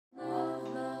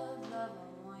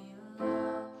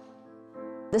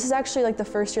This is actually like the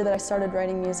first year that I started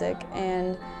writing music,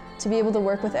 and to be able to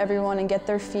work with everyone and get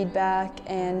their feedback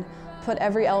and put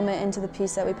every element into the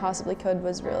piece that we possibly could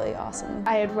was really awesome.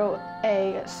 I had wrote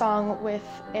a song with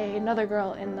another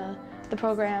girl in the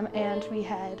program, and we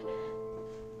had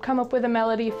come up with a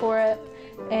melody for it,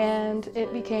 and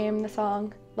it became the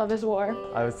song Love is War.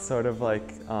 I was sort of like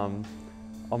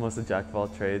almost a jack of all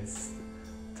trades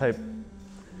type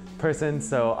person,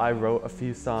 so I wrote a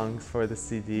few songs for the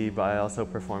CD, but I also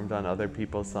performed on other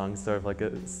people's songs, sort of like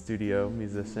a studio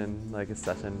musician, like a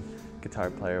session guitar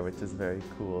player, which is very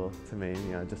cool to me,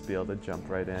 you know, just be able to jump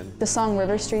right in. The song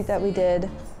River Street that we did,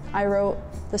 I wrote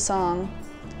the song,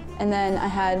 and then I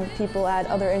had people add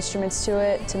other instruments to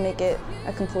it to make it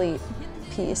a complete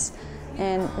piece.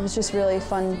 And it was just really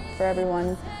fun for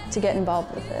everyone to get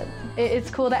involved with it. It's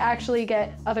cool to actually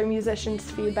get other musicians'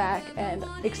 feedback and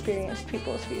experienced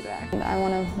people's feedback. I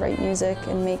want to write music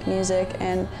and make music,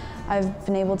 and I've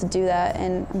been able to do that,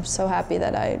 and I'm so happy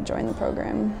that I joined the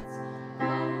program.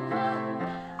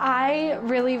 I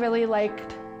really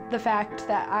liked the fact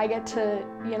that I get to,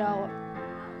 you know,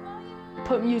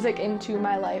 put music into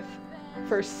my life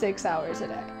for 6 hours a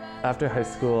day. After high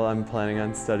school, I'm planning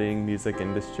on studying music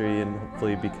industry and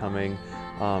hopefully becoming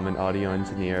an audio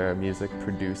engineer, a music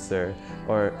producer,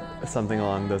 or something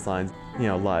along those lines. You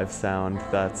know, live sound,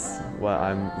 that's what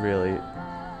I'm really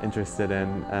interested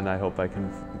in, and I hope I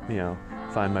can, you know,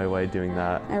 find my way doing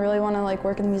that. I really want to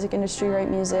work in the music industry, write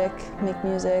music, make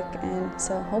music, and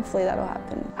so hopefully that'll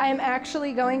happen. I am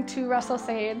actually going to Russell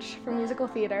Sage for musical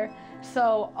theater,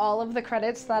 so all of the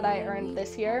credits that I earned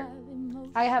this year,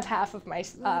 I have half of my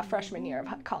freshman year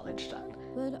of college done.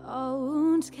 But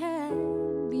wounds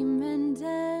can be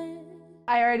mended.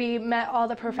 I already met all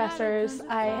the professors.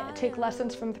 I take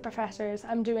lessons from the professors.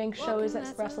 I'm doing shows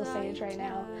at Russell Sage right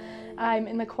now. I'm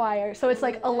in the choir, so it's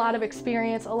like a lot of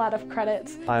experience, a lot of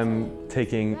credits. I'm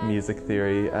taking music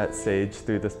theory at Sage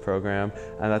through this program,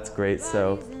 and that's great.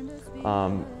 So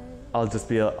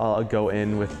I'll go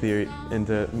in with theory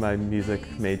into my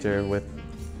music major with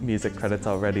music credits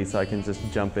already, so I can just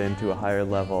jump into a higher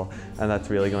level, and that's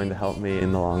really going to help me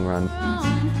in the long run.